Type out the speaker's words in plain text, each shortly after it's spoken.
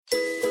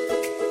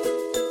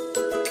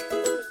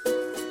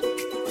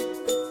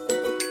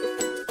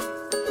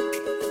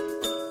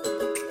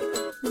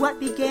What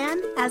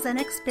began as an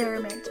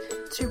experiment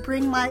to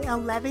bring my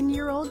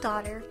 11-year-old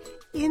daughter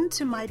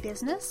into my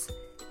business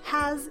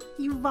has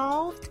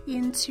evolved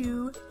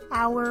into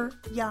Our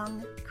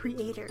Young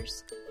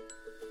Creators,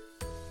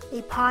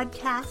 a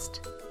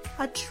podcast,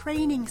 a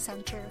training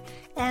center,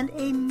 and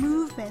a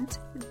movement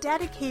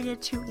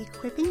dedicated to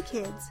equipping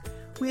kids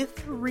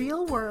with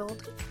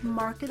real-world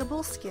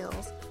marketable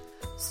skills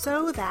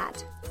so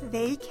that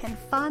they can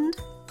fund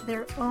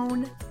their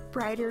own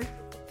brighter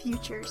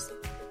futures.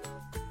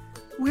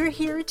 We're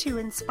here to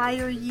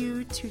inspire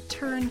you to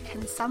turn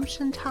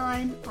consumption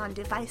time on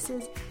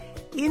devices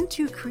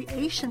into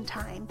creation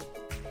time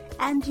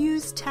and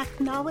use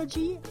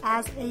technology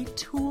as a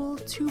tool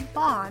to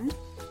bond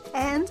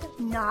and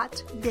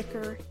not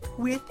bicker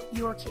with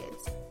your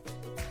kids.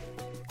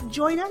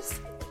 Join us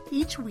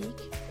each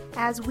week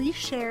as we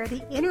share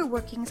the inner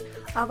workings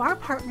of our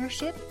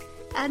partnership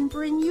and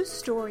bring you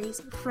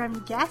stories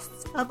from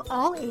guests of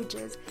all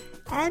ages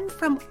and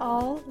from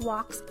all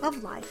walks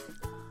of life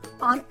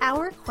on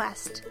our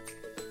quest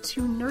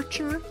to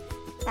nurture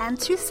and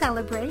to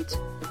celebrate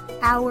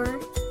our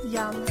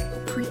young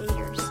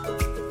creators.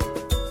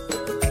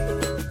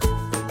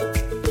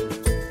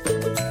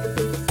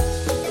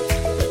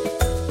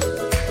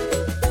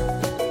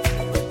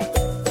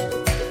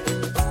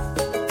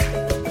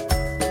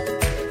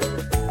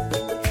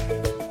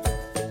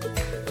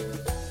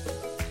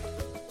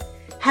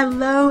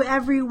 Hello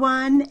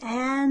everyone,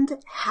 and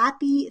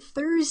happy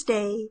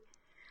Thursday.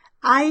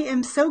 I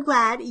am so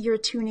glad you're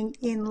tuning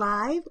in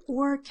live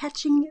or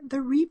catching the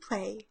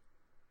replay.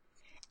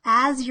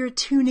 As you're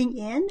tuning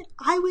in,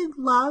 I would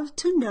love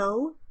to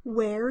know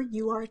where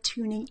you are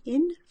tuning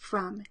in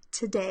from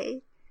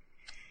today.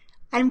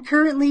 I'm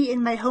currently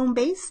in my home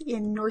base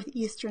in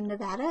northeastern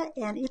Nevada,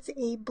 and it's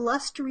a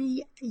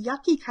blustery,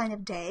 yucky kind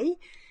of day.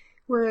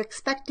 We're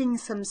expecting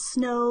some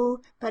snow,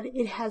 but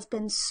it has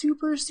been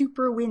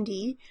super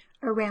windy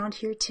around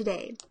here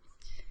today.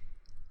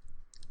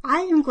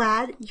 I am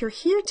glad you're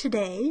here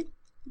today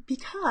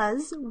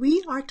because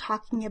we are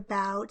talking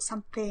about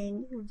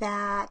something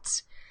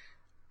that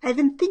I've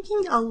been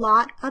thinking a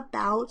lot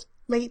about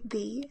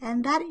lately,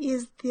 and that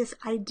is this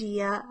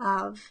idea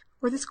of,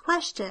 or this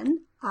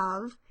question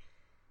of,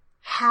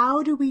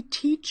 how do we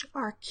teach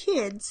our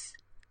kids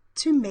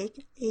to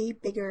make a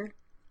bigger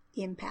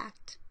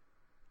impact?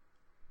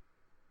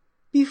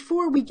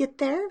 Before we get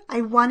there,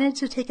 I wanted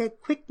to take a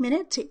quick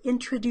minute to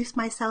introduce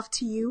myself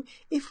to you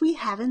if we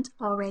haven't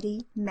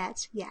already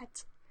met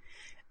yet.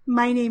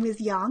 My name is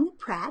Yang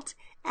Pratt,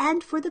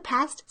 and for the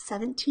past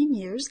 17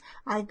 years,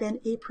 I've been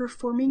a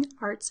performing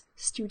arts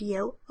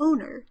studio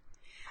owner.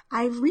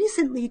 I've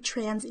recently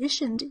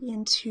transitioned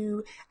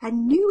into a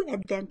new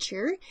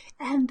adventure,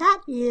 and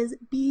that is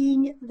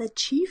being the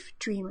chief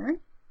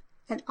dreamer,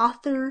 an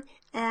author,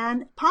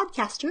 and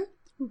podcaster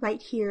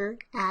right here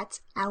at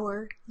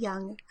Our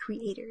Young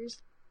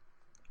Creators.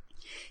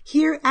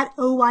 Here at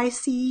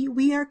OYC,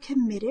 we are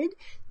committed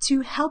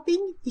to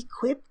helping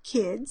equip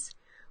kids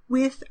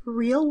with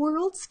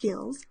real-world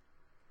skills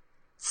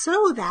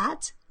so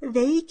that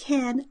they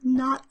can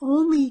not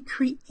only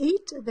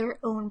create their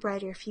own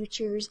brighter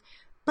futures,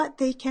 but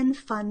they can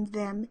fund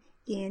them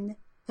in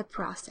the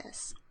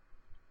process.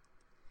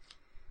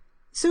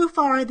 So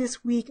far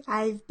this week,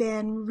 I've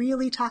been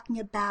really talking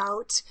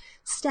about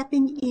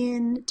stepping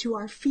into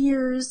our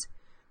fears,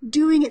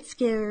 doing it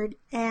scared,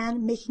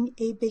 and making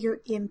a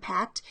bigger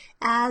impact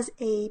as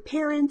a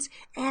parent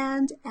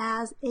and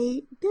as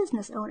a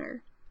business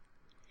owner.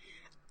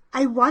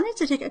 I wanted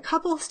to take a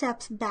couple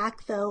steps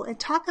back, though, and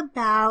talk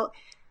about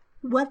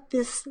what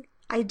this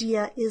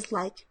idea is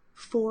like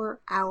for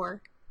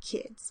our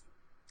kids.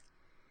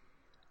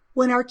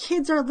 When our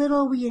kids are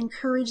little, we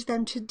encourage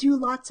them to do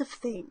lots of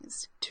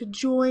things, to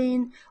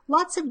join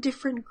lots of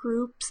different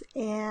groups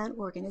and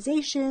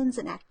organizations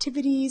and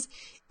activities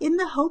in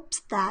the hopes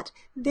that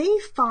they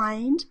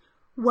find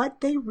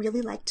what they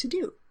really like to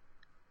do,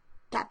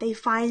 that they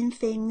find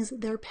things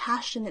they're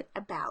passionate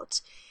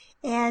about,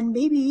 and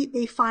maybe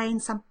they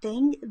find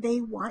something they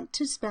want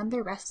to spend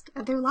the rest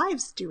of their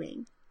lives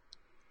doing.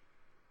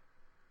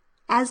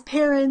 As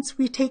parents,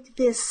 we take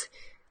this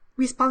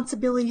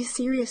responsibility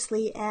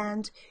seriously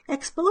and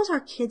expose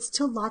our kids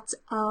to lots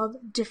of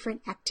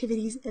different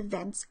activities,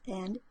 events,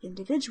 and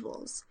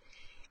individuals.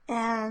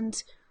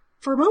 And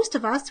for most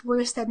of us,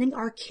 we're sending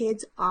our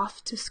kids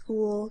off to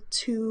school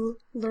to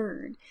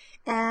learn.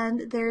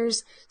 And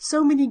there's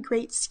so many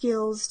great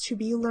skills to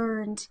be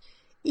learned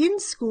in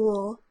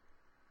school.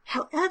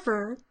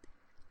 However,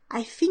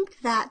 I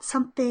think that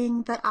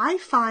something that I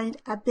find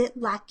a bit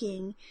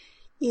lacking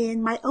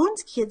in my own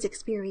kids'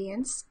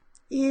 experience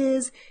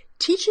is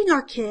teaching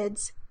our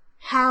kids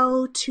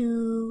how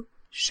to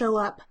show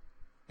up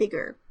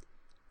bigger,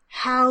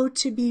 how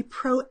to be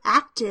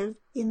proactive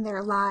in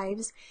their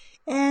lives,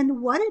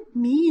 and what it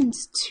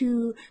means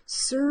to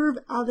serve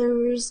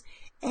others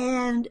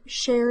and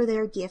share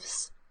their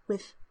gifts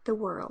with the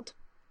world.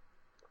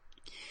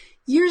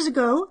 Years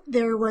ago,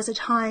 there was a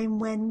time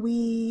when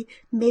we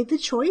made the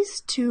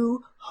choice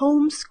to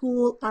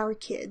homeschool our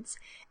kids.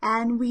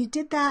 And we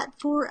did that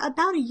for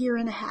about 1.5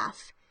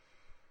 years.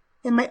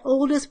 And my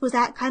oldest was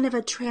at kind of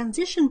a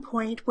transition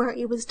point where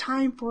it was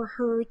time for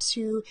her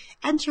to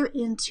enter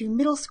into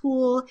middle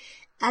school,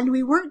 and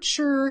we weren't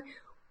sure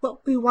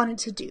what we wanted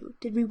to do.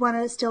 Did we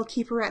want to still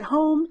keep her at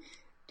home?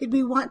 Did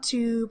we want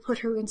to put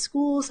her in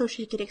school so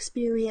she could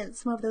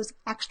experience some of those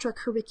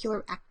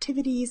extracurricular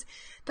activities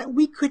that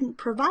we couldn't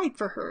provide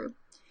for her?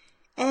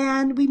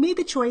 And we made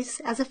the choice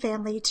as a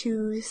family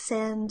to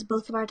send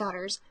both of our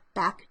daughters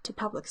back to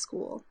public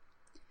school.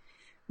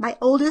 My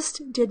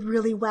oldest did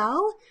really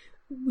well.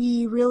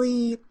 We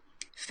really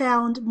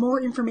found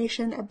more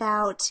information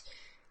about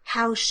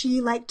how she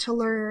liked to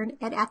learn.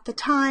 And at the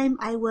time,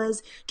 I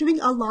was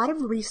doing a lot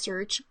of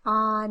research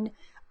on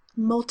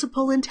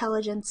multiple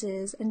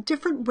intelligences and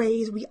different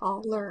ways we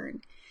all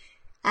learn.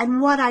 And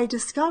what I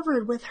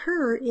discovered with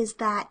her is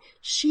that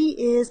she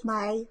is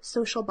my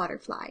social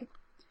butterfly.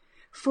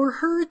 For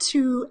her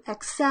to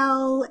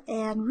excel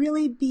and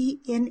really be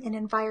in an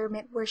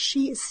environment where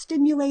she is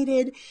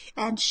stimulated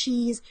and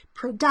she's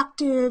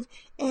productive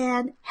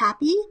and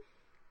happy,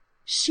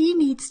 she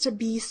needs to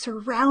be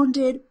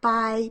surrounded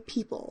by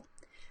people.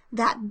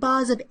 That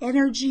buzz of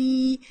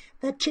energy,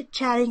 the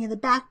chit-chatting in the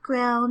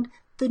background,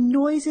 the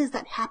noises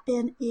that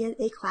happen in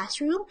a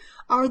classroom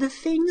are the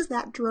things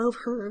that drove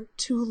her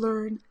to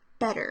learn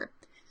better.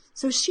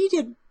 So she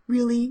did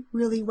really,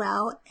 really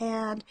well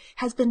and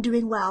has been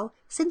doing well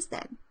since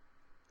then.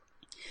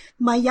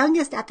 My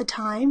youngest at the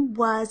time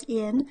was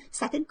in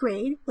 2nd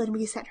grade when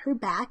we sent her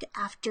back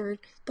after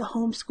the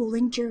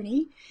homeschooling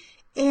journey,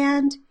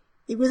 and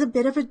it was a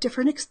bit of a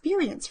different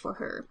experience for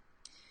her.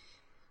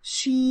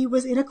 She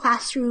was in a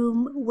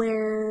classroom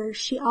where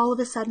she all of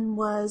a sudden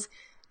was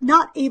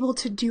not able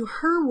to do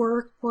her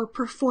work or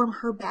perform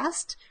her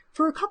best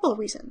for a couple of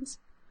reasons.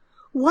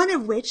 One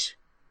of which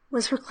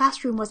was her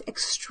classroom was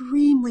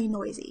extremely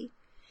noisy.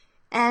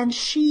 And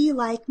she,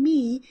 like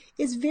me,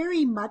 is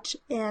very much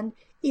an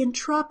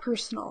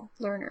intrapersonal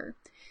learner.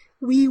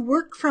 We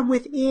work from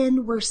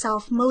within, we're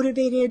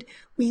self-motivated,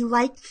 we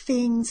like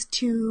things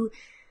to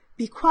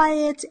be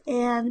quiet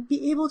and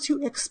be able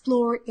to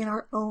explore in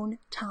our own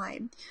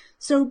time.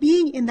 So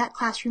being in that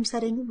classroom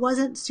setting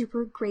wasn't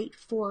super great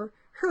for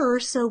her,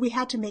 so we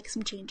had to make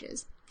some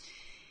changes.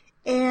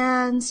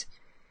 And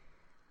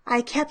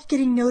I kept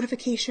getting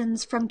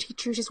notifications from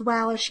teachers as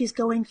well as she's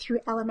going through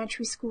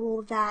elementary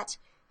school that,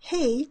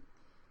 hey,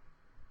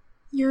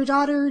 your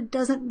daughter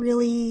doesn't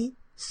really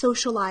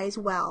socialize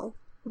well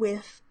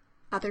with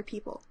other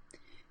people.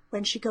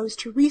 When she goes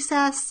to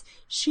recess,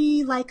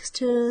 she likes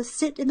to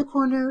sit in the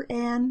corner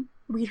and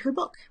read her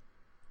book.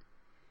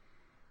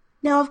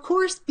 Now, of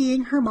course,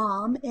 being her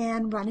mom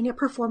and running a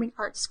performing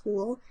arts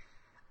school,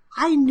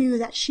 I knew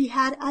that she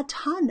had a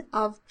ton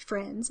of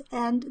friends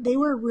and they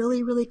were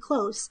really, really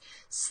close.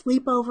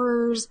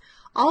 Sleepovers,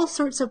 all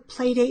sorts of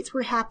play dates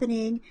were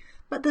happening,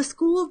 but the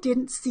school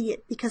didn't see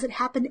it because it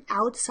happened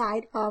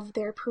outside of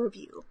their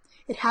purview.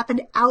 It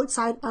happened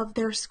outside of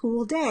their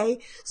school day,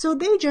 so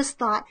they just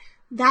thought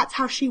that's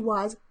how she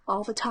was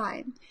all the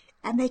time.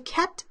 And they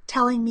kept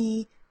telling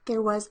me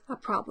there was a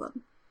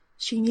problem.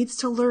 She needs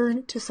to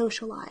learn to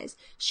socialize.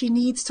 She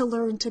needs to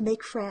learn to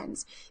make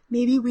friends.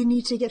 Maybe we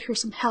need to get her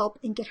some help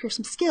and get her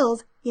some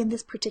skills in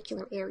this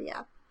particular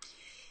area.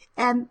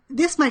 And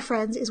this, my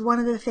friends, is one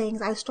of the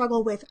things I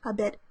struggle with a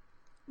bit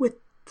with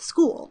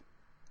school,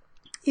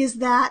 is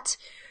that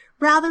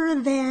rather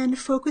than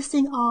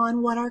focusing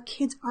on what our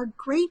kids are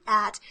great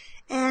at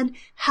and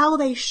how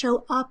they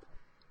show up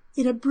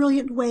in a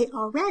brilliant way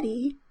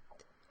already,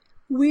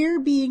 we're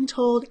being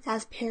told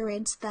as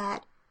parents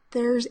that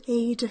there's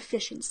a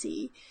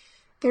deficiency.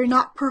 They're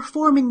not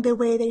performing the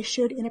way they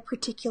should in a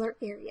particular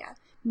area.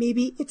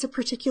 Maybe it's a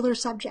particular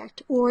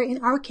subject, or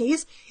in our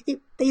case,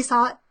 they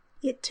saw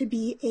it to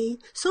be a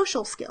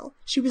social skill.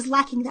 She was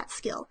lacking that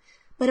skill.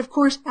 But of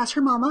course, as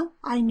her mama,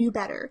 I knew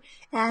better.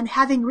 And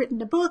having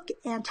written a book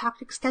and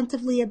talked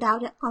extensively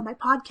about it on my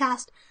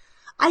podcast,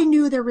 I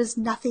knew there was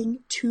nothing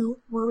to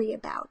worry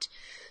about.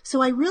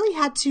 So I really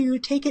had to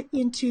take it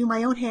into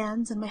my own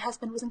hands, and my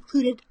husband was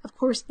included, of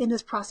course, in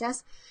this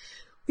process.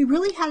 We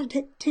really had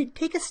to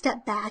take a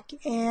step back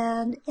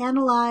and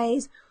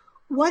analyze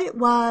what it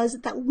was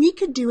that we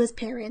could do as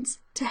parents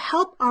to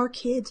help our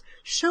kids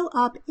show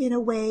up in a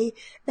way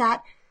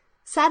that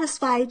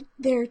satisfied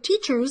their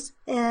teachers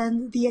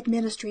and the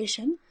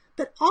administration,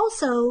 but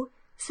also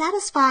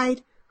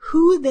satisfied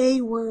who they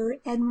were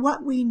and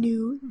what we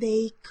knew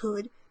they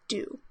could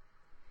do.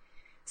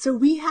 So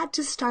we had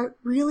to start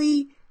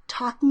really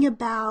talking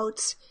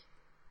about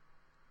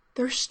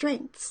their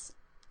strengths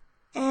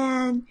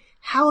and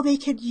how they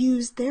could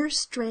use their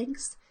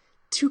strengths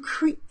to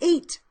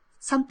create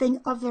something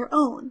of their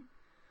own,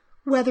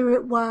 whether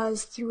it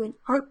was through an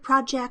art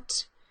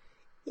project,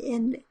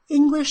 an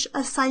English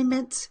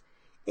assignment,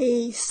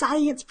 a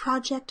science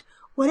project,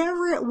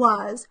 whatever it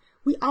was,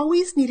 we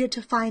always needed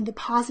to find the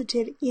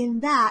positive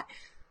in that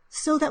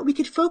so that we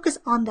could focus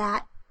on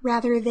that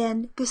rather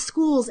than the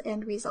school's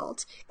end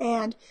result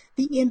and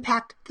the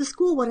impact the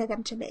school wanted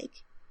them to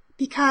make.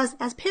 because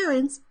as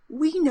parents,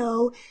 we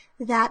know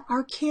that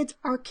our kids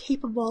are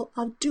capable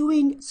of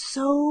doing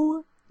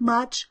so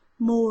much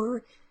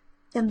more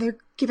than they're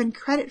given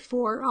credit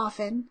for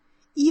often,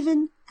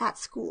 even at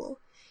school.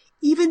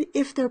 Even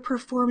if they're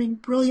performing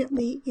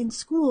brilliantly in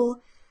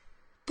school,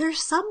 they're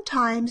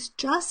sometimes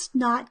just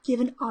not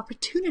given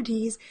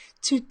opportunities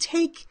to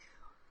take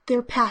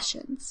their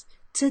passions,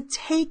 to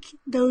take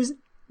those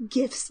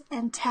gifts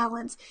and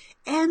talents,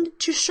 and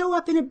to show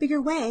up in a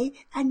bigger way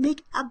and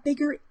make a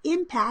bigger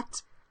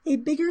impact, a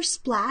bigger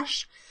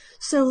splash,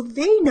 so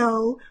they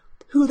know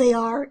who they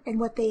are and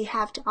what they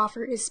have to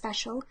offer is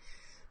special,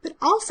 but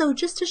also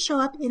just to show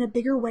up in a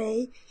bigger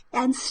way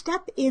and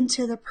step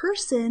into the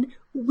person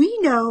we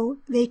know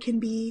they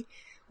can be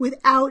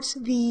without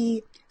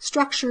the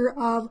structure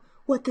of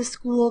what the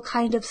school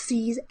kind of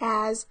sees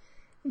as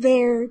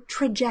their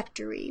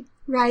trajectory,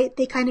 right?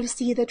 They kind of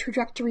see the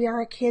trajectory of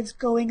our kids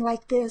going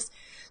like this.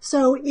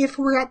 So if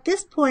we're at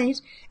this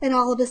point and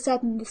all of a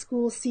sudden the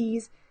school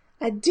sees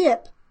a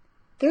dip,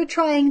 they're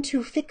trying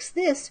to fix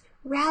this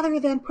rather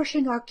than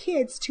pushing our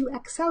kids to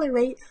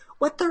accelerate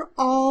what they're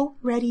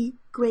already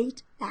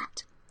great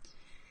at.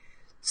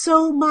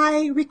 So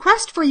my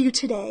request for you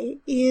today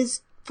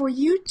is for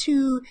you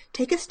to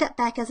take a step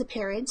back as a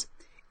parent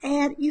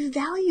and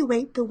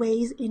evaluate the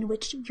ways in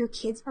which your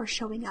kids are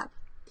showing up.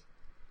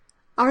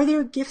 Are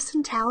there gifts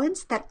and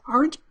talents that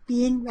aren't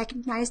being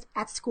recognized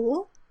at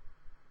school?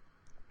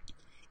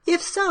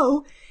 If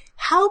so,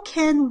 how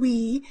can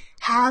we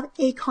have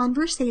a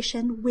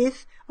conversation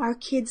with our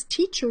kids'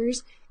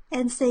 teachers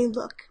and say,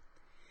 look,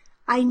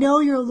 I know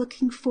you're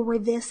looking for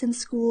this in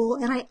school,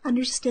 and I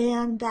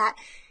understand that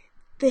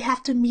they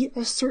have to meet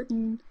a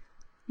certain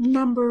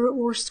number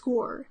or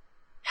score.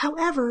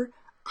 However,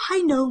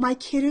 I know my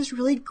kid is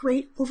really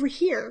great over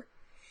here.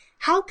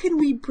 How can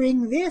we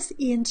bring this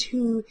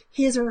into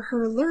his or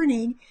her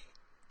learning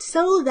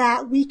so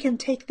that we can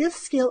take this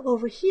skill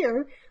over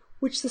here,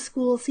 which the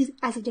school sees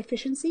as a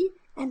deficiency,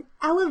 and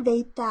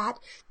elevate that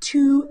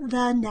to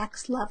the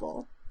next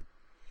level?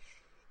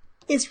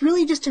 It's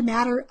really just a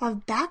matter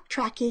of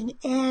backtracking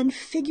and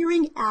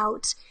figuring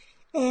out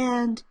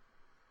and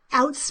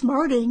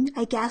outsmarting,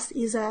 I guess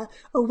is a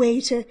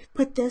way to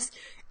put this,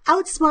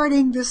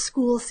 outsmarting the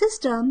school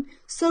system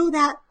so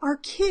that our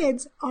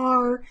kids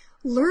are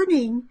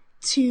learning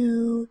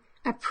to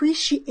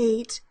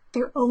appreciate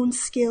their own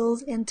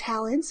skills and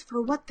talents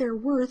for what they're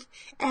worth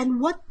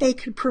and what they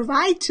could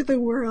provide to the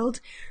world,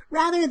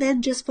 rather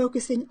than just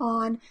focusing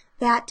on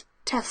that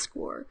test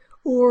score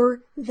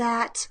or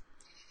that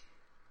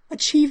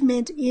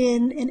achievement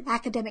in an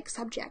academic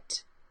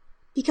subject.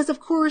 Because of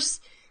course,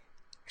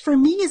 for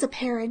me as a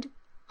parent,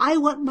 I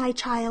want my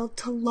child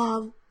to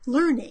love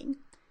learning,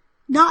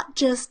 not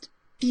just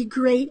be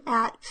great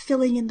at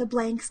filling in the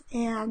blanks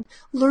and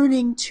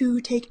learning to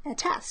take a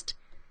test.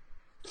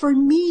 For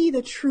me,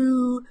 the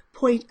true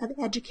point of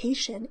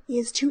education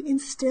is to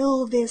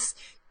instill this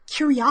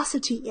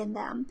curiosity in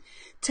them,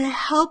 to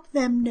help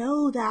them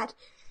know that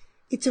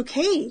it's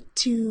okay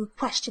to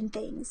question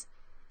things.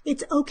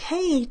 It's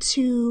okay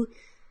to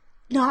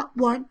not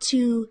want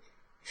to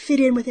fit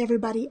in with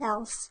everybody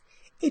else.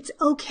 It's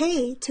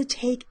okay to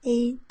take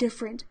a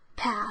different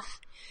path.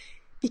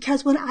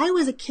 Because when I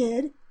was a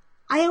kid,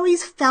 I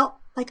always felt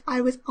like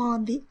I was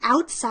on the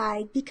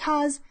outside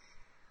because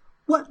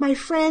what my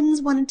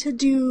friends wanted to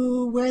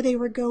do, where they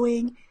were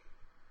going,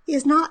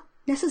 is not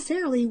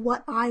necessarily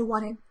what I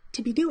wanted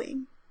to be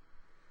doing.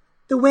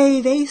 The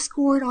way they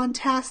scored on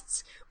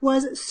tests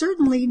was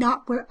certainly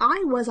not where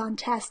I was on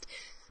tests,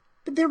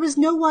 but there was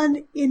no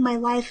one in my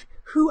life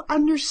who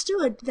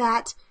understood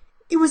that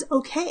it was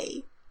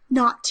okay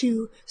not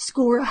to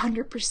score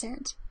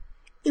 100%.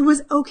 It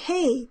was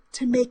okay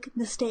to make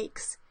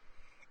mistakes.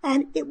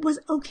 And it was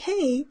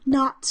okay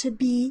not to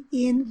be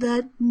in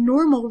the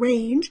normal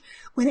range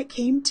when it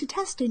came to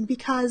testing,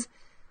 because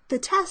the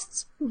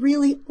tests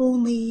really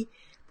only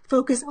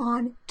focus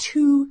on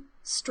two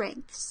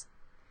strengths.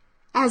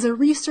 As a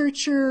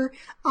researcher,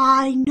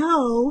 I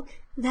know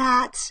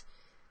that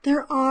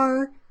there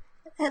are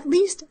at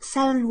least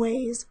 7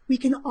 ways we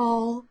can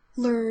all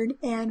learn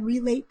and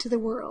relate to the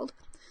world.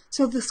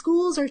 So the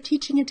schools are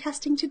teaching and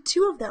testing to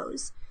 2 of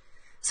those.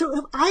 So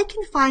if I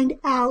can find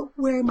out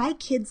where my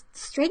kids'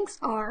 strengths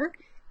are,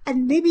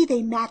 and maybe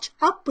they match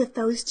up with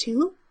those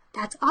 2,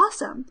 that's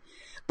awesome.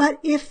 But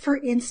if, for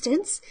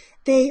instance,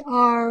 they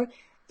are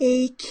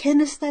a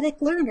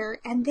kinesthetic learner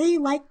and they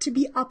like to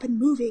be up and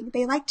moving,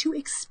 they like to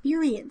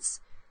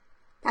experience,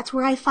 that's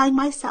where I find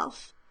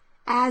myself.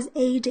 As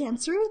a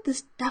dancer,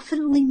 this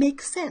definitely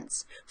makes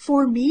sense.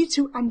 For me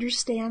to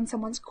understand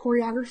someone's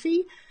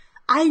choreography,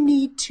 I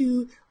need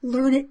to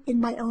learn it in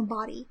my own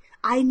body.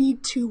 I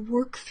need to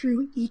work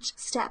through each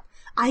step.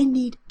 I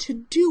need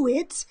to do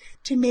it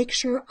to make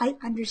sure I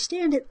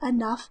understand it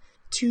enough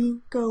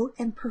to go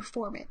and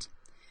perform it.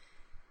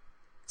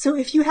 So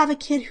if you have a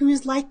kid who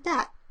is like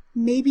that,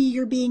 maybe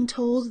you're being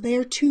told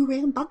they're too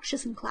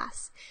rambunctious in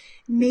class.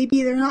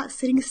 Maybe they're not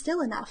sitting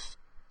still enough.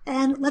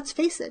 And let's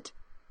face it,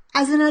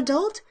 as an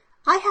adult,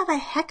 I have a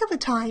heck of a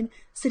time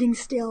sitting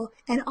still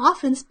and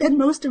often spend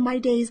most of my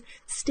days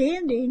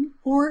standing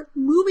or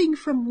moving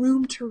from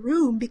room to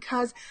room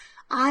because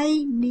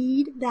I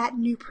need that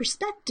new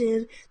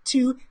perspective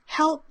to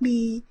help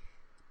me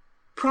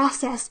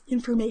process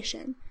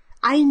information.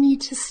 I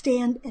need to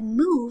stand and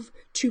move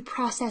to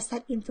process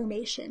that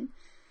information.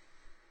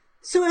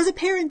 So as a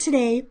parent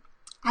today,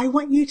 I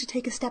want you to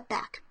take a step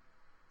back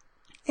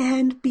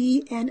and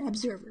be an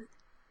observer.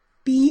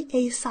 Be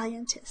a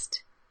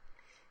scientist.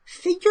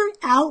 Figure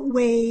out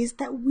ways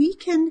that we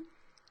can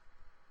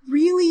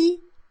really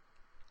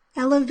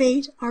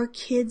elevate our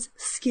kids'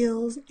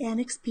 skills and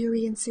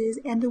experiences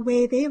and the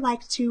way they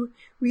like to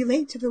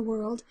relate to the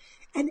world,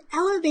 and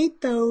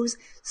elevate those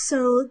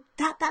so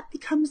that that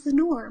becomes the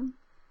norm.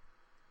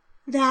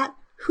 That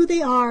who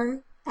they are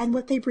and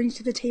what they bring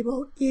to the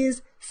table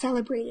is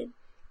celebrated.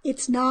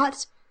 It's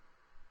not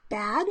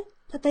bad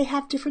that they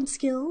have different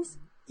skills.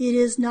 It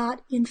is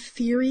not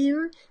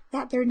inferior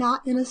that they're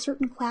not in a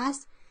certain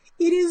class.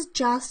 It is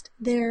just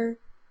their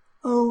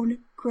own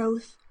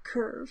growth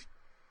curve.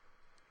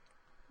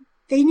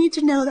 They need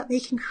to know that they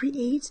can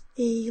create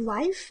a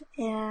life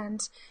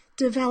and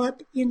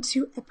develop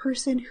into a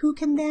person who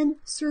can then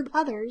serve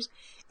others.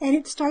 And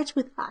it starts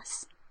with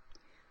us.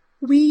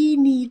 We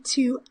need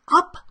to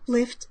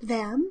uplift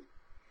them.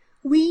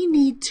 We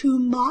need to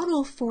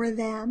model for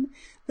them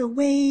the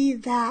way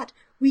that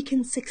we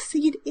can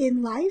succeed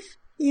in life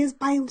is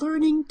by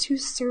learning to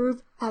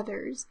serve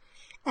others.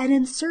 And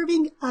in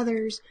serving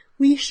others,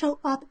 we show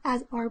up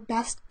as our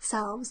best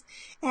selves.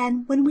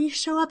 And when we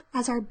show up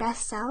as our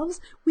best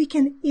selves, we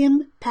can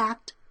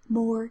impact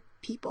more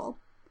people.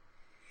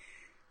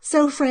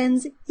 So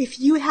friends, if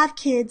you have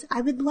kids,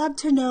 I would love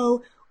to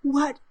know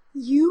what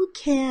you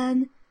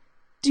can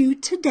do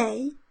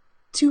today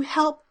to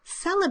help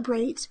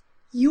celebrate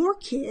your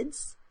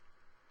kids,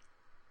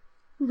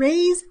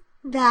 raise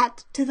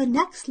that to the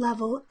next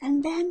level,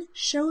 and then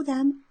show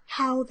them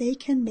how they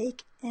can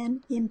make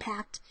an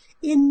impact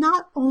in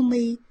not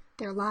only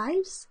their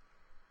lives,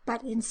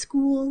 but in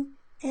school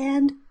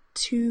and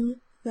to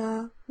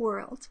the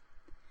world.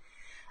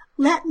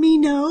 Let me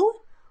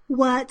know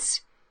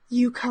what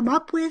you come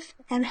up with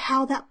and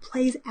how that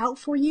plays out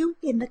for you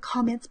in the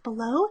comments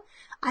below.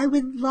 I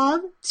would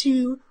love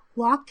to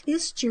walk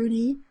this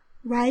journey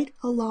right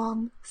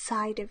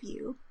alongside of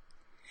you.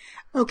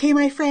 Okay,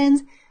 my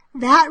friends,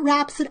 that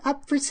wraps it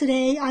up for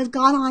today. I've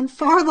gone on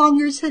far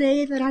longer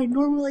today than I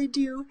normally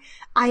do.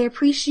 I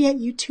appreciate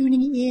you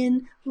tuning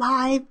in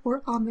live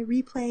or on the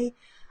replay.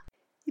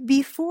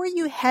 Before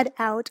you head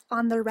out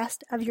on the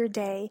rest of your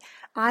day,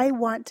 I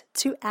want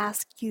to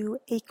ask you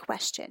a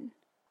question.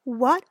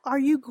 What are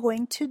you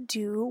going to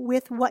do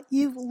with what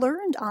you've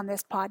learned on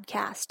this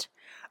podcast?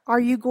 Are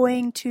you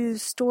going to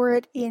store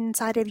it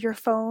inside of your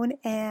phone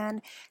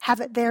and have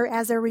it there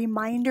as a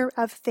reminder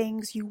of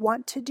things you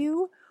want to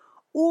do?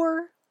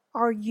 Or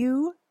are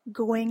you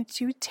going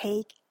to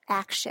take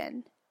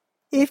action?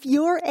 If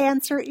your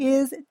answer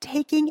is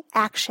taking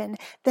action,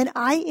 then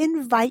I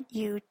invite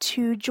you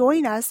to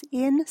join us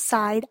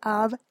inside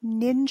of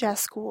Ninja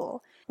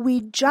School.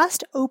 We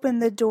just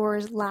opened the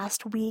doors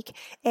last week,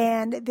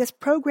 and this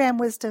program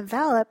was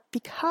developed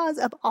because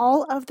of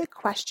all of the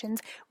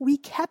questions we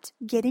kept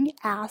getting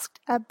asked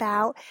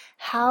about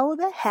how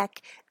the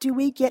heck do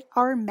we get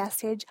our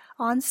message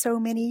on so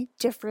many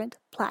different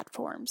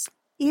platforms.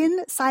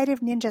 Inside of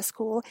Ninja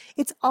School,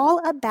 it's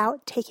all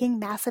about taking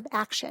massive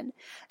action.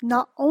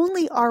 Not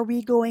only are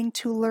we going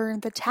to learn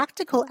the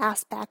tactical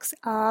aspects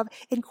of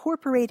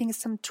incorporating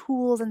some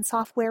tools and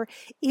software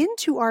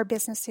into our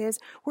businesses,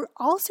 we're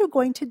also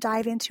going to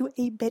dive into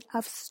a bit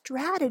of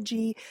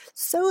strategy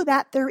so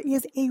that there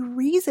is a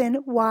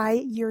reason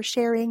why you're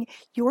sharing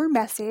your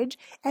message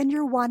and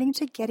you're wanting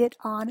to get it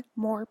on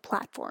more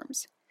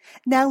platforms.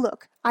 Now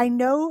look, I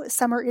know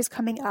summer is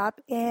coming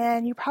up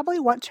and you probably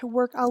want to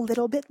work a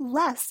little bit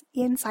less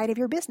inside of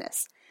your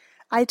business.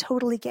 I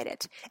totally get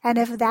it. And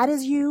if that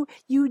is you,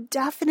 you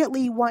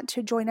definitely want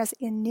to join us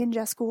in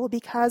Ninja School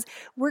because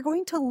we're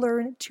going to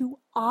learn to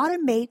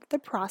automate the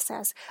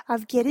process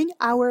of getting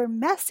our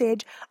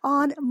message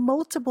on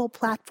multiple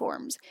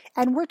platforms.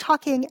 And we're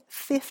talking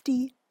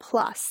 50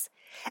 plus.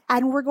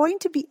 And we're going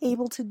to be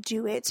able to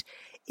do it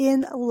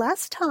in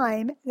less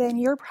time than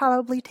you're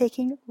probably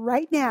taking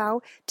right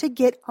now to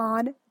get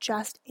on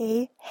just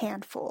a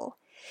handful.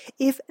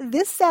 If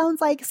this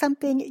sounds like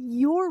something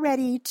you're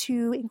ready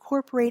to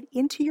incorporate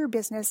into your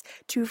business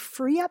to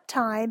free up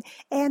time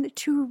and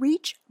to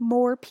reach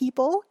more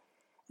people,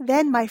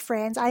 then my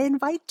friends, I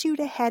invite you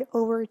to head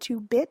over to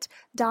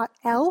bit.ly/OYC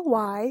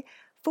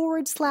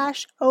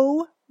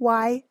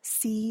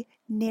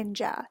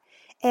Ninja.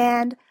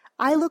 And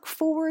I look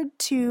forward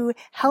to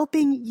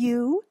helping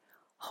you,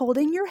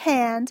 holding your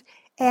hand,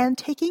 and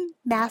taking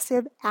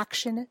massive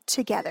action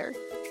together.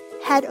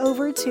 Head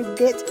over to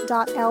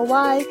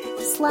bit.ly/OYC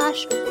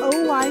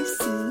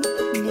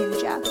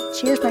Ninja.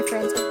 Cheers, my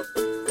friends.